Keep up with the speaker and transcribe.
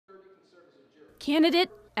Candidate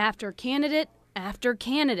after candidate after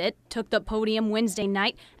candidate took the podium Wednesday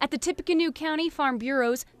night at the Tippecanoe County Farm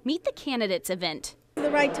Bureau's Meet the Candidates event. The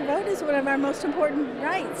right to vote is one of our most important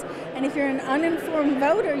rights, and if you're an uninformed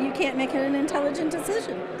voter, you can't make an intelligent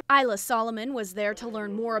decision. Isla Solomon was there to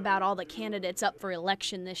learn more about all the candidates up for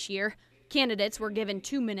election this year. Candidates were given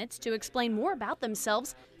 2 minutes to explain more about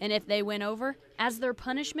themselves, and if they went over, as their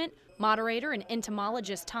punishment, moderator and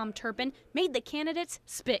entomologist Tom Turpin made the candidates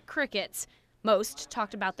spit crickets. Most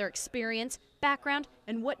talked about their experience, background,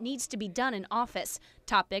 and what needs to be done in office.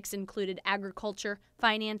 Topics included agriculture,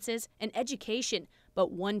 finances, and education.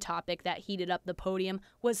 But one topic that heated up the podium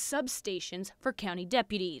was substations for county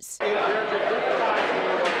deputies.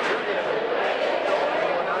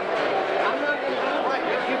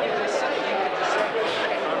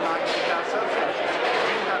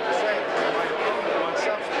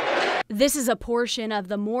 This is a portion of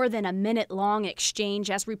the more than a minute-long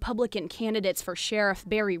exchange as Republican candidates for sheriff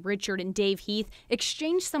Barry Richard and Dave Heath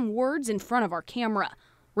exchanged some words in front of our camera.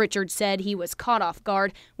 Richard said he was caught off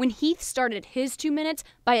guard when Heath started his 2 minutes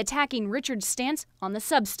by attacking Richard's stance on the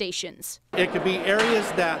substations. It could be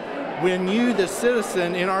areas that when you, the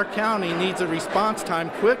citizen in our county, needs a response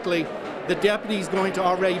time quickly, the deputy's going to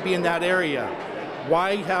already be in that area.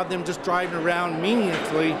 Why have them just driving around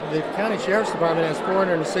meaninglessly? The county sheriff's department has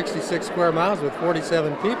 466 square miles with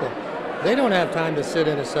 47 people. They don't have time to sit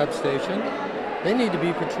in a substation. They need to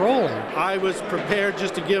be patrolling. I was prepared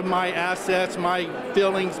just to give my assets, my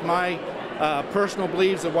feelings, my personal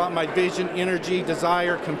beliefs of what my vision, energy,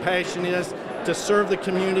 desire, compassion is to serve the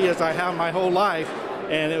community as I have my whole life.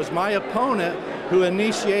 And it was my opponent who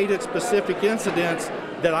initiated specific incidents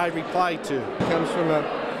that I replied to. It comes from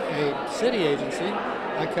a city agency.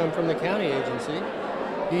 I come from the county agency.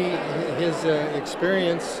 His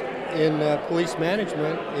experience in police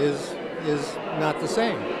management is not the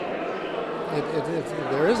same.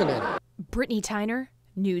 There isn't any. Brittany Tyner,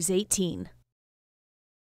 News 18.